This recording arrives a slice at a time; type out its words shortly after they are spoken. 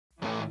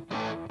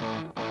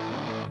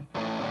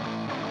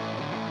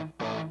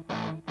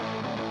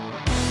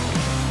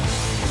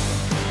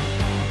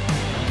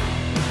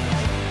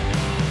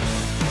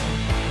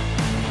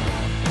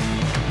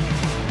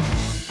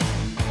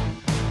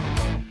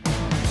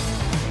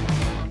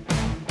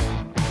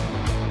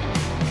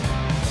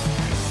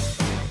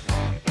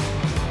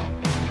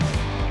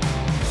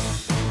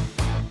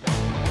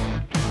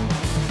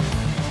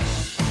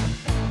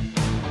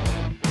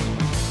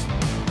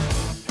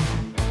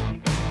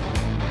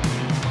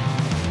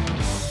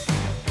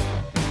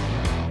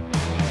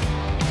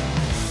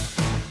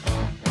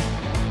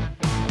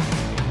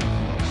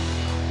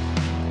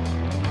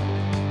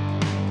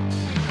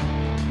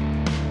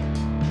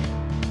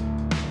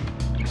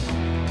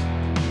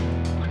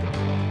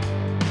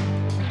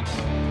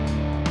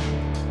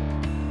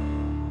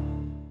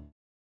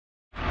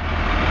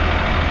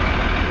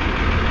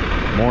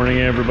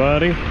morning,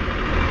 everybody.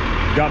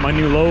 Got my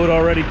new load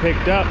already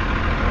picked up.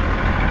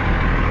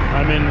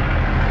 I'm in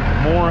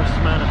Morris,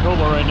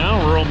 Manitoba right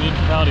now, rural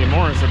municipality of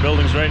Morris. The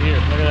building's right here.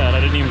 Look at that, I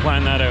didn't even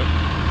plan that out.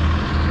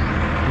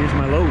 Here's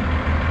my load.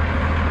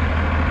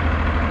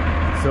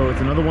 So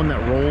it's another one that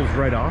rolls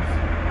right off.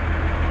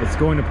 It's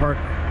going to Park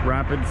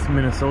Rapids,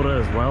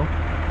 Minnesota as well,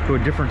 to a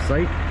different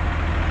site.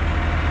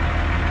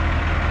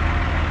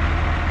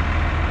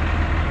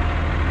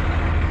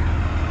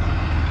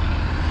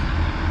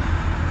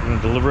 I'm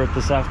going to deliver it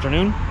this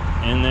afternoon,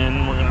 and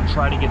then we're going to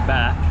try to get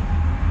back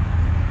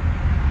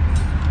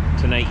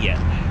tonight yet.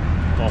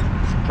 Well,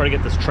 try to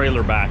get this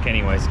trailer back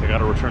anyways. I got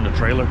to return the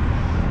trailer.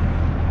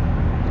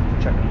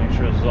 Check and make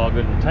sure this is all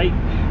good and tight.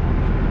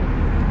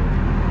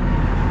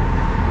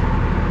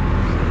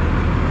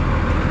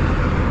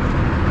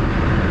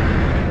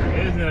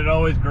 Isn't it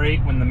always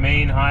great when the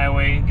main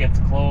highway gets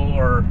closed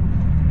or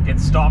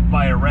gets stopped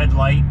by a red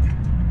light?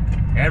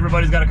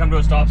 Everybody's got to come to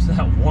a stop so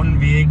that one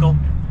vehicle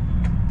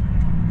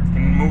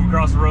can move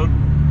across the road.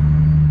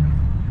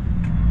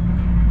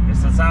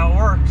 Guess that's how it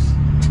works.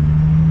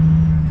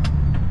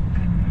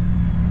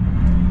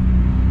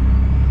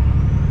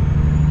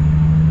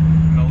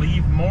 I'm gonna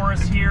leave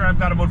Morris here. I've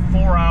got about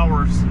 4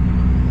 hours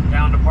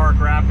down to Park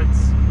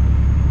Rapids.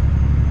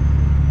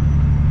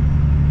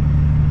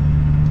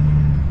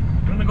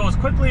 We're gonna go as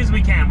quickly as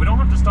we can. We don't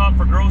have to stop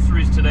for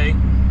groceries today.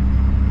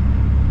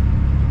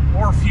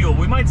 Or fuel.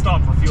 We might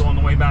stop for fuel on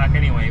the way back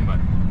anyway, but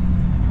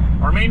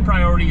our main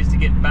priority is to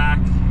get back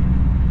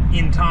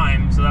in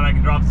time so that I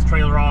can drop this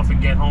trailer off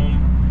and get home,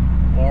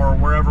 or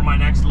wherever my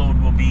next load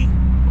will be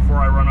before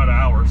I run out of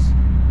hours.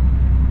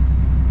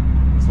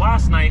 This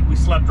last night we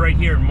slept right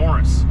here in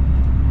Morris.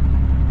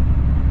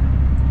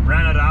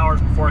 Ran out of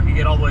hours before I could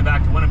get all the way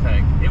back to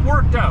Winnipeg. It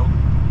worked out,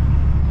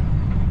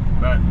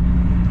 but I'm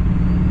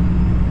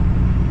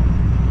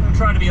gonna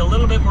try to be a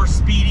little bit more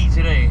speedy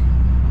today.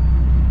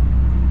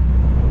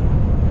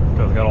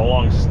 I've got a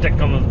long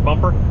stick on this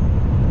bumper.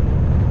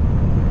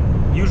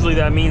 Usually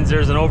that means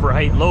there's an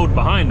overheight load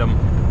behind them,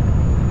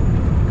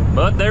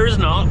 but there's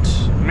not.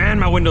 Man,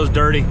 my window's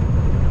dirty.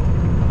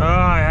 Oh,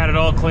 I had it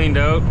all cleaned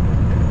out.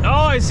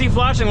 Oh, I see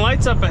flashing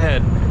lights up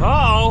ahead.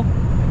 Uh-oh.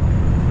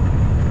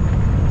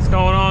 What's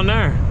going on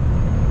there?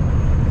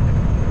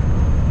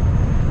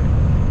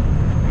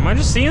 Am I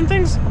just seeing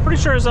things? I'm pretty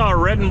sure I saw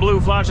red and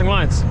blue flashing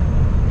lights.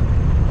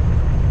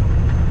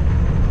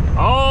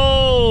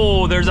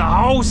 Oh, there's a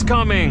house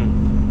coming.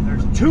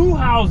 There's 2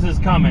 houses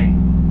coming.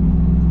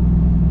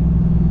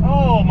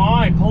 Oh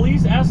my,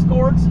 police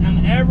escorts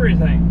and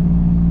everything.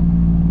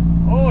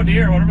 Oh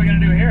dear, what are we gonna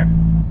do here?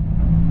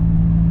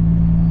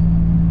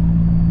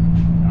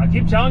 I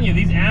keep telling you,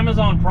 these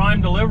Amazon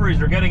Prime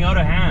deliveries are getting out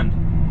of hand.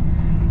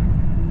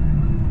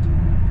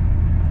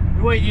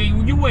 Wait,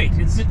 you wait.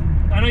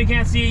 I know you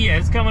can't see it yet.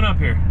 It's coming up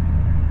here.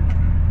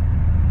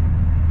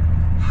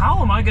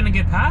 How am I gonna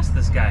get past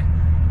this guy?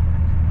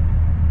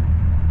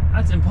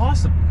 That's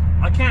impossible.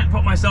 I can't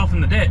put myself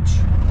in the ditch.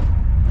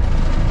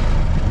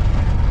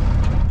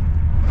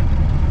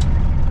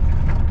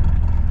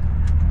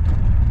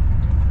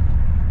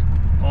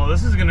 Well,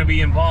 this is gonna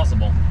be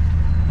impossible.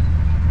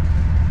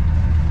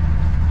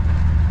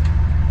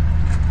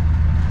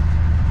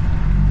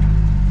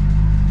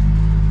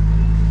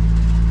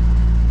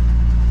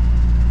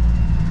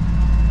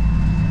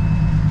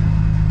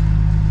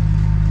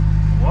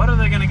 What are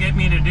they gonna get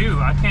me to do?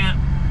 I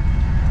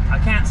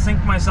can't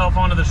sink myself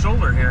onto the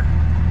shoulder here.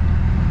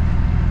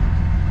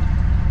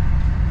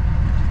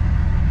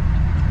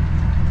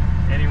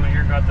 Anyone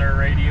here got their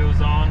radios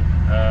on?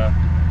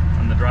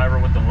 And the driver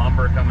with the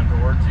lumber coming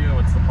towards you,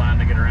 what's the plan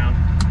to get around?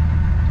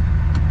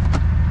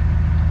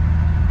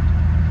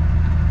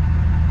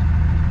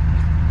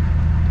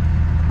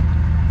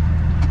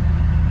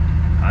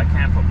 I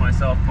can't put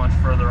myself much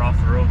further off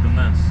the road than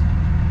this.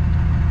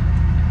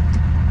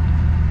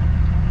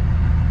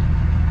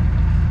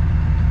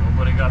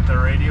 Nobody got their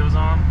radios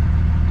on?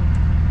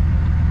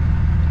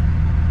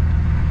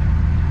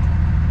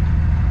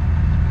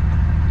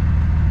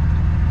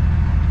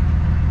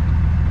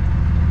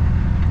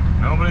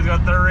 Nobody's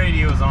got their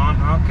radios on.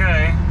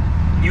 Okay.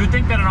 You would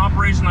think that an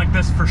operation like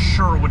this for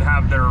sure would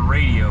have their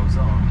radios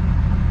on.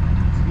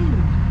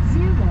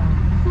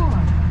 204.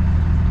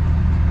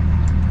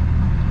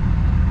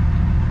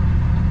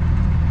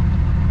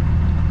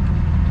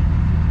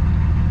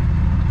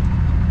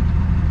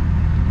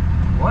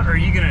 What are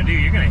you gonna do?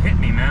 You're gonna hit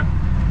me, man.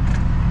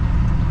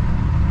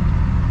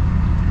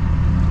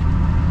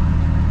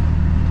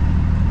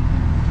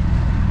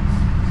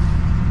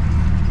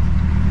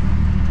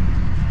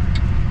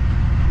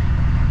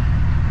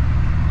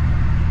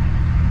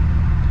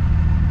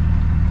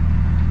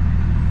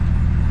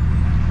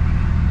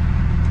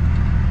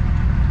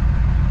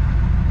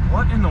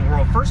 What in the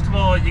world? First of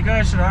all, you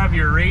guys should have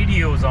your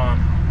radios on.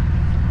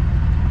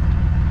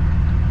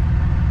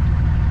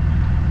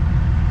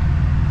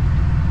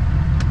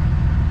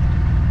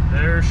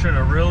 There should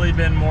have really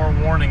been more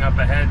warning up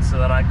ahead so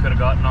that I could have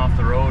gotten off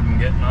the road and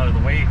getting out of the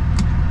way.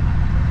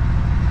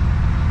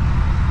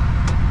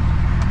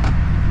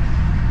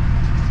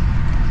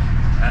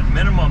 At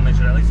minimum, they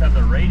should at least have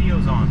their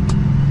radios on.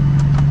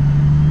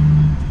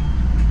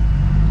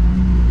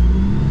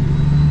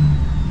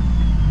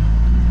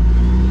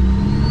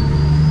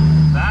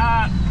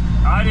 That,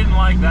 I didn't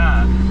like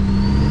that.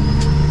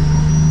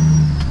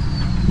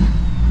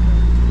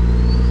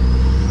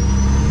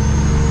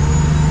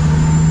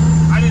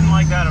 I didn't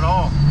like that at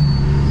all.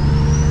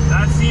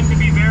 That seemed to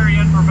be very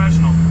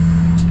unprofessional.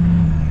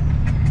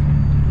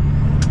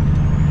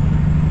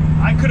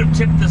 I could have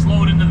tipped this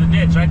load into the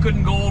ditch. I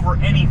couldn't go over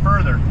any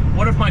further.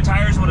 What if my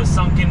tires would have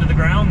sunk into the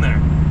ground there?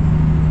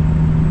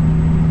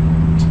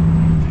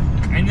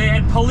 And they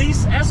had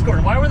police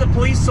escort. Why were the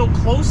police so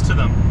close to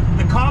them?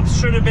 The cops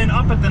should have been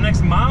up at the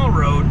next mile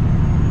road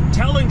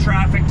telling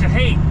traffic to,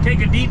 hey, take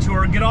a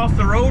detour, get off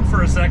the road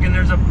for a second.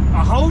 There's a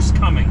house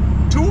coming.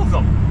 2 of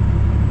them.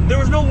 There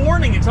was no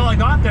warning until I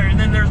got there, and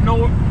then there's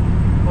no...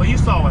 Well, you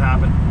saw what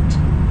happened.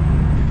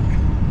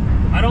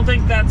 I don't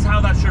think that's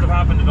how that should have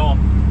happened at all.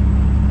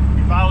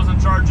 If I was in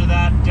charge of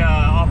that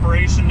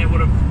operation, that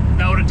would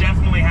have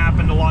definitely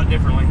happened a lot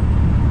differently.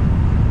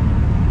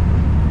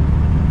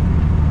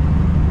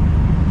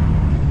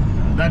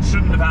 That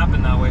shouldn't have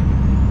happened that way.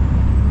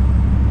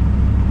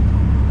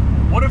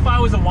 What if I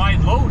was a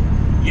wide load?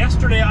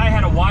 Yesterday I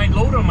had a wide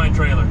load on my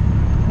trailer.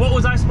 What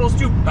was I supposed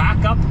to do?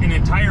 Back up an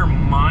entire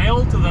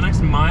mile to the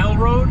next mile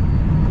road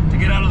to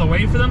get out of the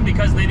way for them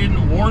because they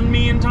didn't warn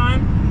me in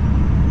time?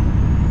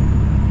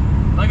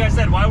 Like I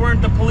said, why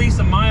weren't the police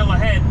a mile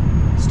ahead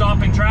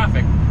stopping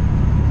traffic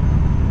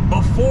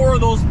before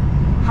those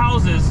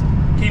houses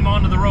came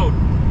onto the road?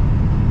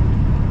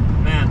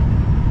 Man,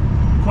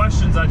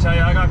 questions, I tell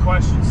you, I got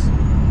questions.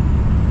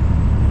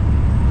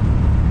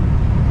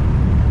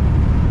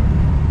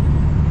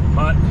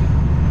 But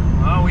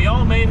we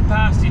all made it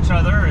past each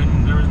other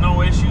and there was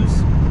no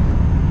issues.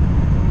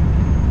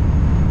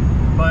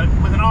 But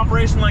with an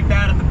operation like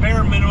that, at the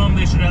bare minimum,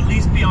 they should at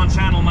least be on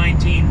channel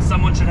 19.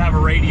 Someone should have a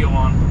radio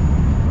on.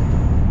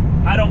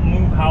 I don't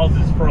move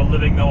houses for a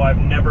living, though. I've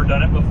never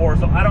done it before,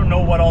 so I don't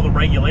know what all the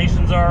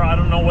regulations are. I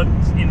don't know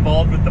what's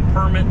involved with the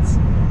permits.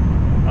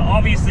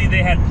 Obviously,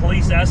 they had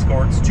police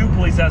escorts, 2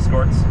 police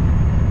escorts.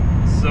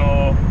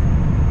 So,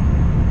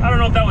 I don't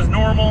know if that was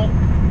normal.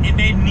 It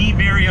made me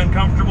very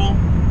uncomfortable.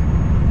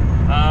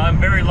 I'm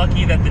very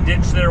lucky that the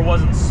ditch there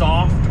wasn't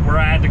soft, where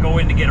I had to go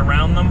in to get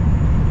around them.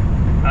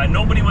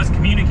 Nobody was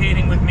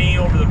communicating with me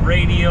over the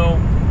radio.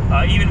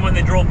 Even when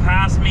they drove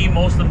past me,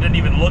 most of them didn't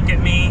even look at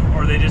me,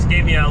 or they just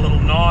gave me a little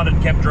nod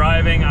and kept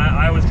driving.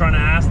 I was trying to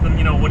ask them,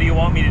 you know, what do you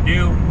want me to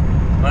do?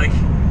 Like,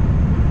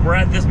 we're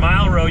at this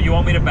mile road, you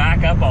want me to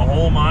back up a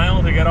whole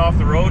mile to get off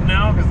the road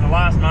now? Because the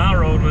last mile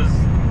road was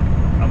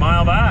a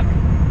mile back.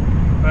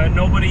 But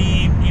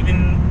nobody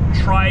even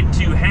tried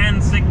to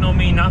hand signal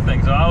me,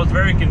 nothing. So I was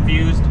very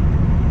confused.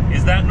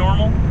 Is that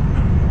normal?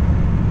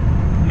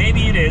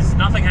 Maybe it is.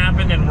 Nothing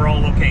happened and we're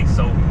all okay,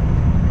 so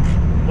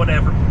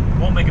whatever.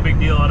 Won't make a big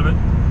deal out of it.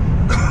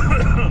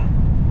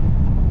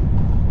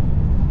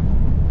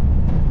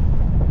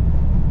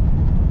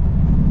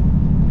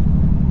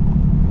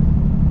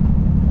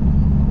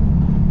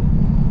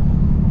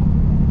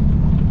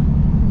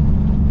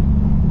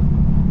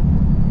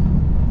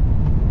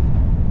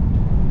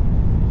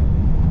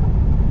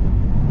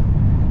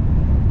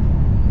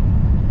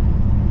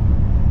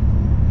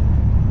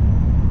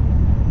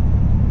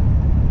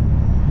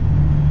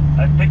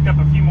 I've picked up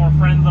a few more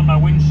friends on my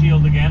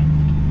windshield again.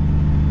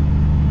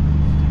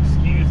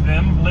 Excuse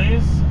them,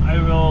 please. I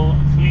will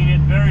clean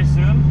it very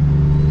soon.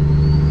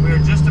 We are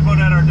just about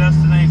at our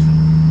destination.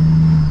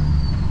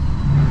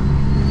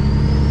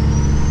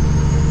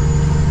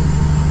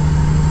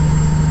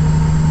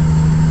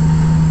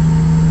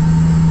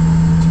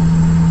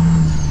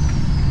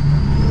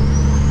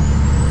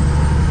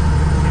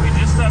 Maybe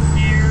just up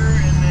here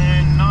and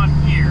then not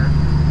here.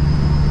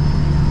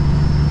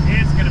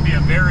 It's going to be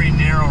a very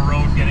narrow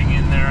road getting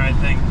in there, I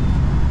think.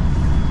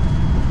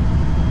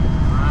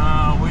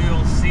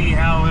 We'll see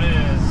how it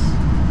is.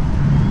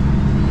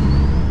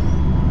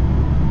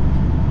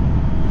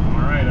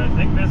 Alright, I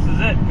think this is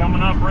it,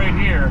 coming up right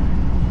here.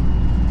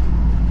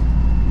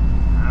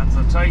 That's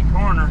a tight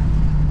corner.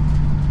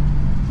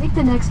 Take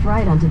the next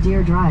right onto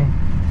Deer Drive.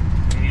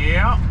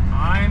 Yeah,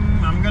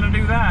 I'm gonna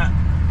do that.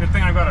 Good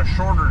thing I've got a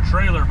shorter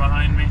trailer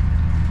behind me.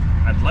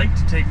 I'd like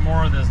to take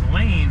more of this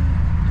lane.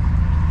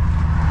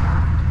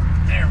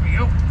 There we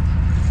go.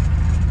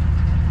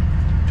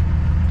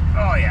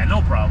 Oh yeah,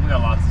 no problem. We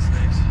got lots of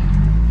space.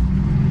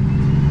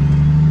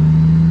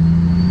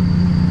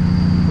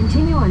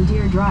 Continue on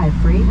Deer Drive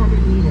for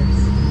 800 meters.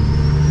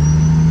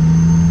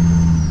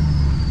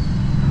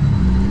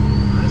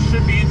 This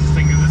should be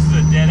interesting because this is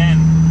a dead end.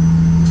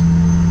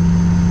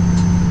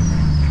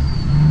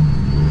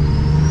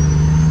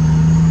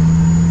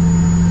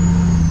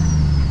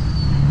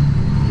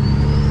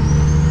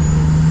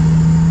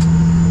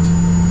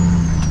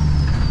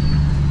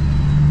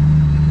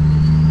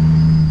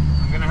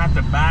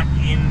 Back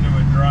into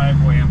a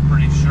driveway, I'm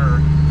pretty sure.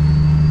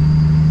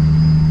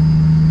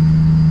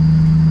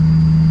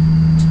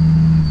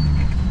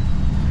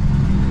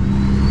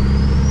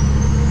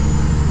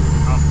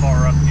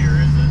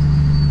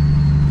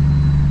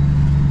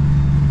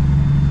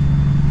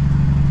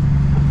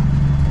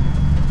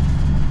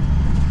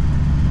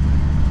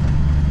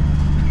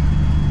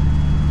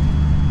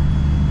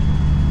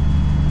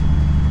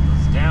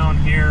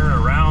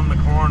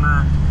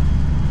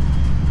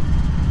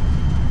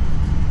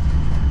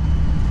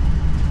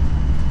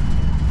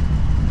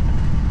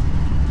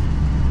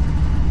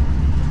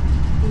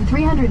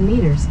 600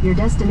 meters, your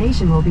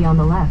destination will be on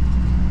the left.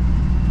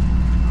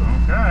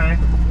 Okay.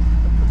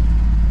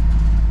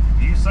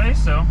 You say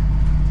so.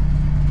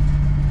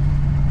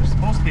 They're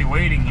supposed to be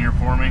waiting here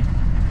for me.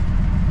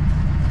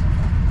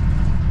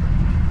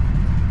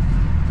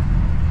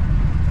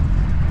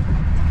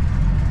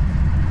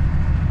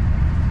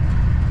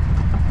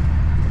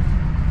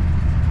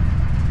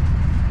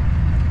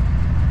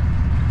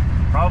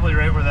 Probably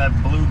right where that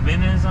blue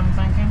bin is, I'm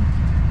thinking.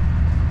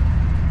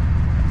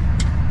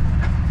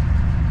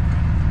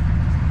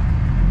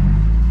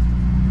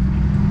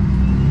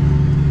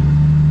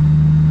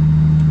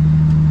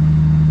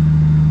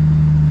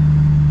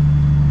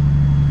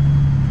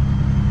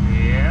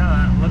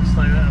 Yeah, that looks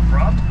like that'll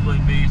probably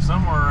be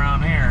somewhere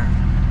around here.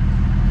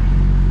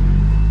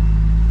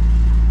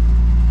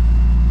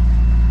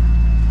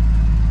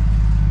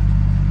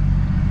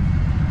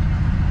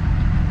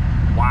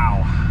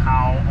 Wow,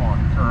 how on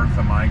earth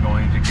am I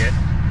going to get?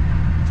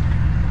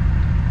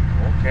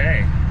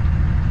 Okay.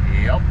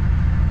 Yep.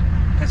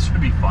 This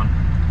should be fun.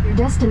 Your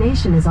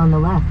destination is on the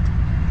left.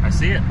 I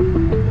see it. So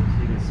you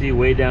can see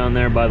way down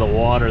there by the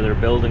water, they're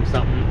building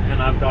something,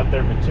 and I've got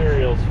their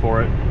materials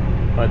for it.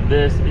 But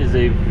this is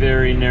a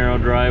very narrow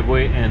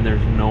driveway, and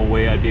there's no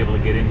way I'd be able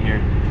to get in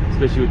here,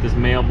 especially with this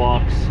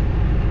mailbox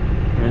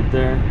right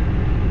there.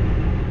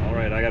 All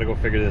right, I gotta go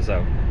figure this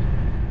out.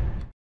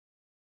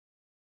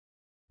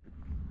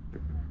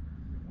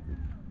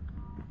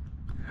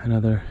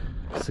 Another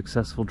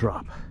successful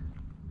drop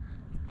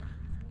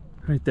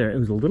right there. It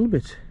was a little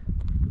bit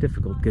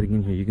difficult getting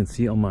in here. You can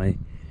see on my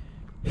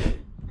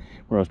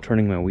where I was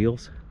turning my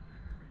wheels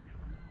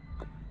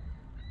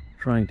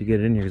trying to get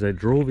in here, because I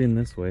drove in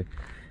this way,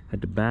 had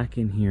to back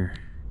in here,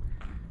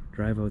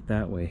 drive out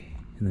that way,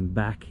 and then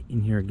back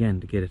in here again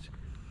to get it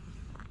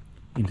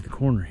into the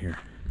corner here.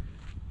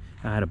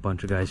 I had a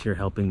bunch of guys here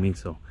helping me,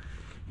 so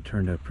it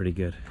turned out pretty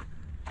good.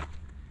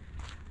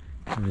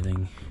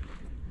 Everything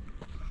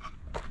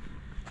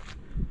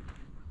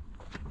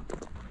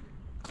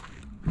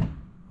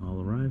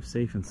all arrived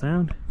safe and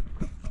sound,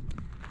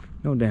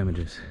 no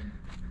damages.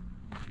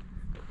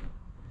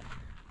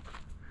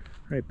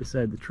 Right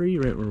beside the tree,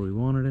 right where we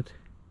wanted it.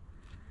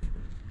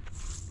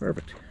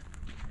 Perfect.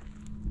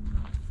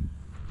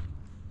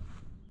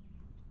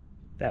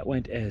 That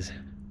went as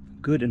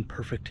good and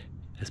perfect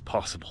as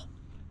possible.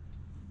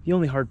 The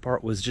only hard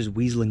part was just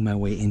weaseling my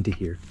way into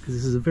here, because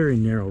this is a very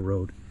narrow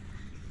road.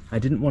 I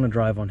didn't want to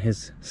drive on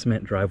his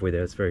cement driveway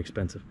there, it's very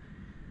expensive.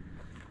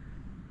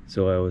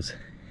 So I was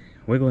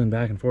wiggling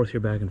back and forth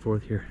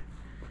here,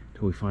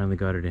 till we finally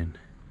got it in.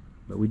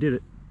 But we did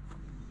it.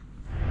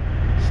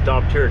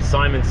 Stopped here at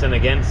Simonson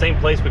again. Same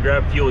place we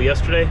grabbed fuel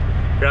yesterday.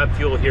 Grabbed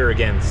fuel here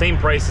again. Same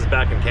price as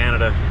back in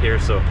Canada here,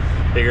 so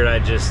figured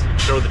I'd just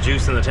throw the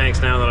juice in the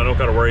tanks now that I don't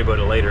gotta worry about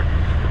it later.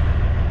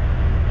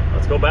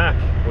 Let's go back.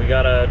 We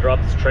gotta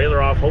drop this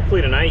trailer off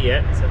hopefully tonight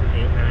yet. 7,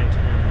 8, 9,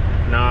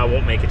 10. No, I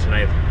won't make it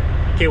tonight.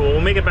 Okay, well,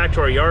 we'll make it back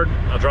to our yard.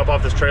 I'll drop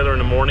off this trailer in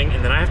the morning,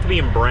 and then I have to be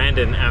in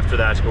Brandon after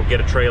that to go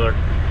get a trailer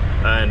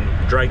and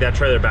drag that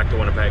trailer back to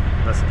Winnipeg.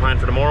 That's the plan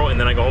for tomorrow, and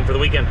then I go home for the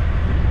weekend.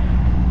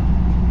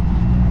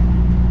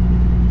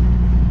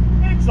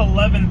 It's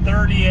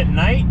 11:30 at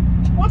night.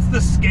 What's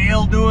the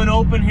scale doing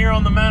open here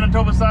on the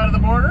Manitoba side of the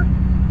border?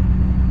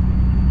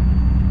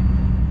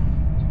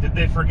 Did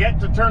they forget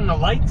to turn the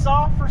lights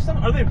off or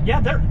something? Are they?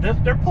 Yeah,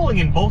 they're pulling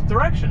in both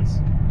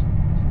directions.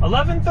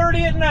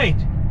 11:30 at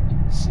night.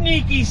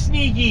 Sneaky,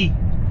 sneaky.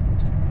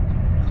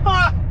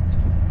 Ha!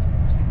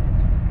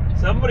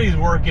 Somebody's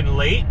working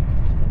late.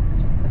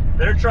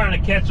 They're trying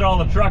to catch all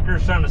the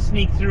truckers trying to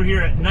sneak through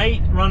here at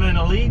night, running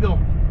illegal.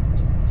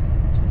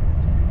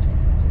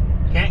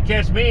 Can't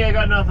catch me, I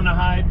got nothing to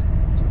hide.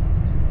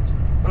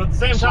 But at the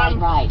same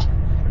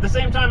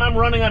time, I'm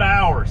running out of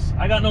hours.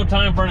 I got no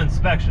time for an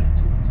inspection.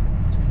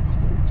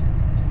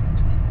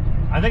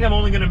 I think I'm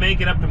only gonna make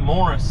it up to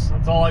Morris.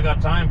 That's all I got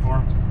time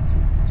for.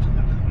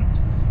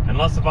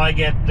 Unless if I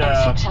get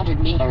 600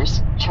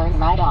 meters, turn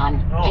right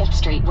on 5th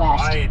Street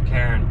West. Quiet,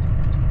 Karen.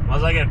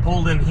 Unless I get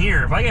pulled in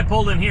here. If I get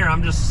pulled in here,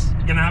 I'm just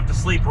gonna have to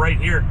sleep right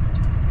here.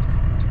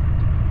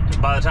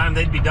 By the time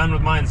they'd be done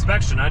with my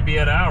inspection, I'd be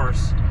at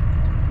hours.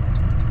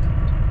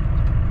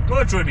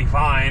 Which would be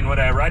fine,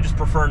 whatever. I just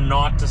prefer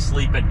not to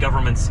sleep at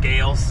government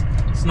scales.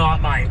 It's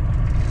not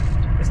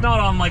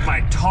on like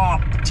my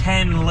top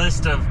 10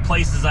 list of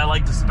places I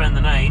like to spend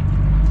the night.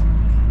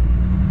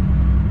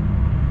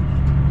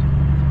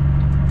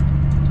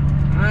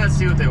 Let's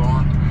see what they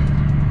want.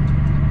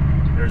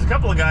 There's a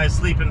couple of guys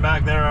sleeping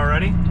back there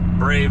already.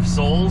 Brave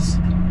souls.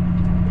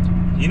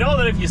 You know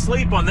that if you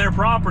sleep on their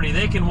property,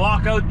 they can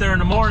walk out there in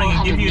the morning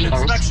and give you an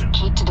inspection.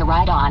 Keep to the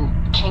right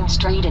on King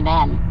Street and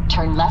then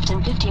turn left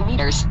in 50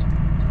 meters.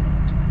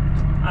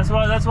 That's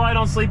why I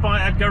don't sleep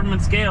at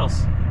government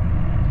scales.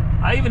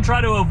 I even try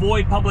to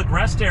avoid public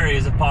rest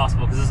areas if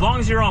possible, because as long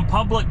as you're on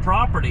public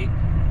property,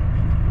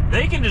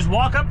 they can just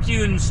walk up to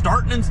you and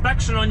start an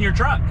inspection on your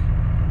truck.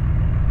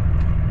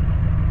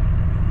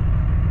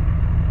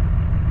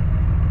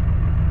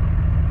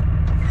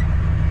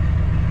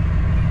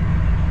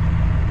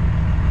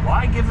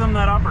 Why give them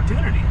that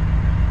opportunity?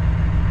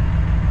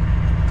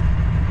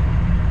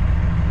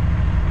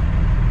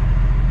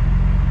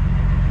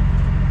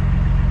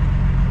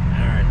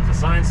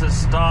 says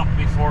stop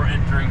before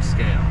entering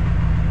scale.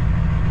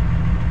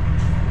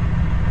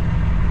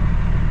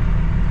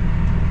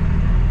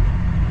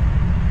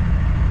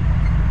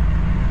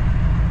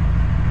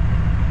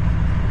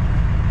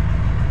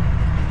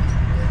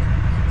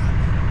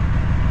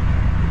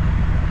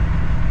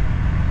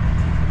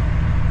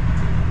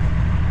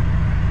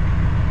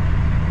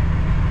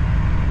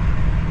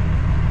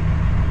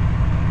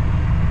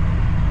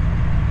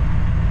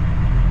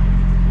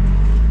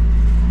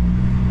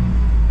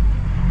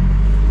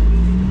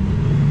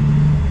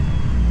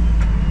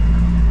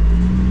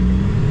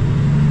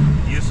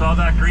 Saw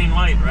that green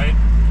light, right?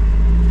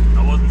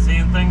 I wasn't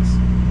seeing things.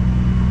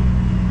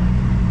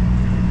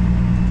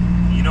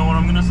 You know what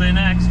I'm gonna say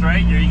next,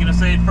 right? Are you gonna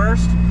say it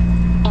first?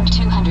 In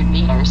 200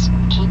 meters,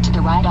 keep to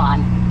the right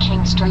on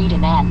King Street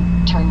and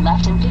then turn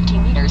left in 50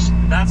 meters.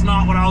 That's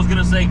not what I was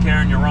gonna say,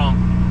 Karen. You're wrong.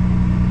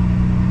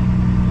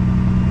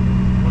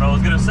 What I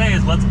was gonna say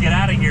is let's get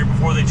out of here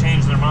before they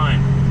change their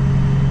mind.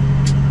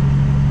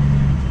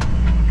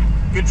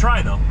 Good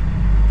try though,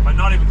 but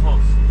not even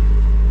close.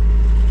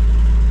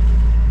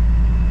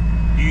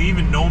 Do you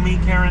even know me,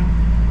 Karen?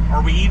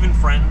 Are we even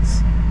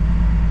friends?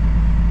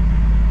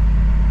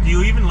 Do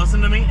you even listen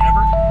to me,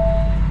 ever?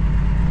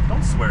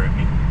 Don't swear at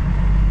me.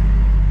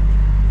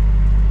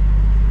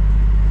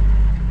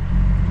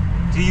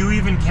 Do you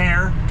even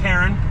care,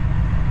 Karen?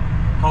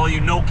 Call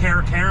you no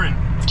care, Karen.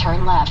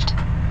 Turn left.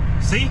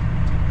 See?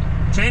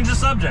 Change the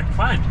subject,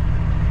 fine.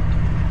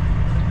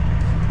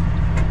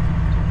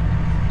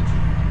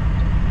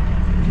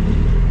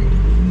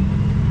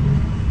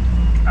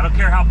 I don't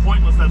care how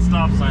pointless that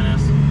stop sign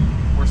is.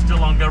 We're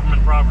still on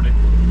government property.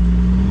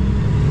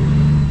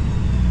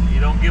 You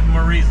don't give them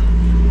a reason.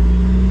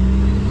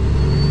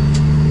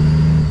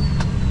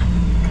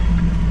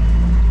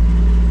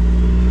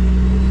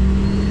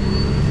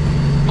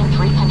 In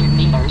 300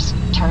 meters,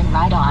 turn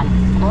right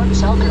on North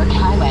Selkirk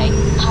Highway,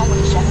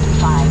 Highway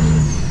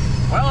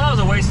 75. Well, that was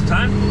a waste of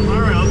time.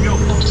 All right, let's go.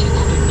 In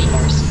 200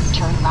 meters,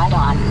 turn right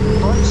on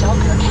North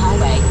Selkirk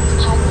Highway,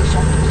 Highway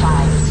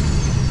 75.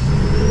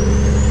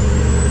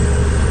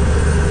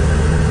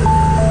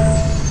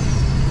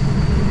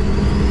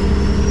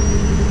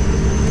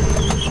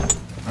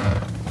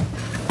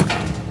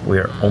 We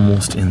are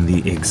almost in the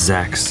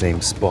exact same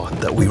spot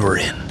that we were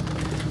in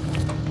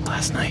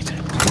last night.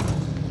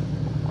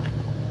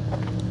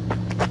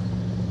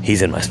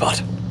 He's in my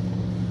spot.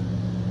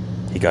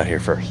 He got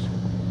here first.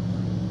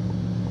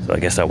 So I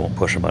guess I won't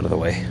push him out of the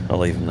way. I'll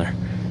leave him there.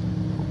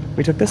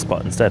 We took this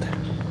spot instead.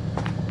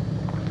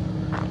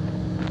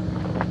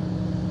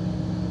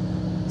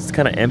 It's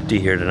kind of empty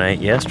here tonight.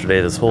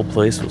 Yesterday this whole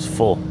place was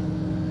full.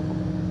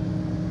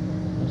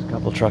 There's a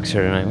couple of trucks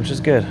here tonight, which is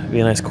good. It'll be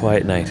a nice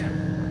quiet night.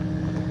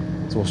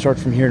 So we'll start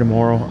from here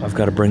tomorrow. I've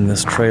got to bring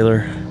this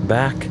trailer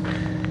back,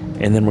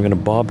 and then we're going to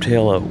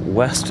bobtail out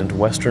west into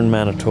western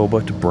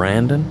Manitoba to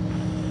Brandon.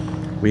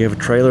 We have a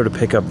trailer to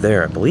pick up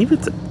there. I believe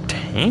it's a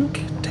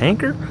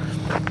tanker?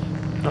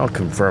 I'll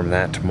confirm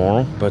that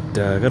tomorrow, but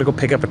I got to go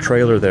pick up a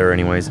trailer there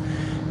anyways,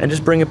 and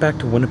just bring it back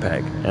to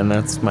Winnipeg, and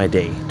that's my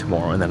day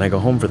tomorrow, and then I go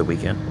home for the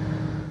weekend.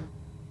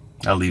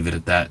 I'll leave it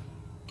at that.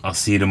 I'll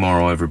see you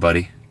tomorrow,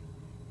 everybody.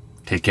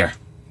 Take care.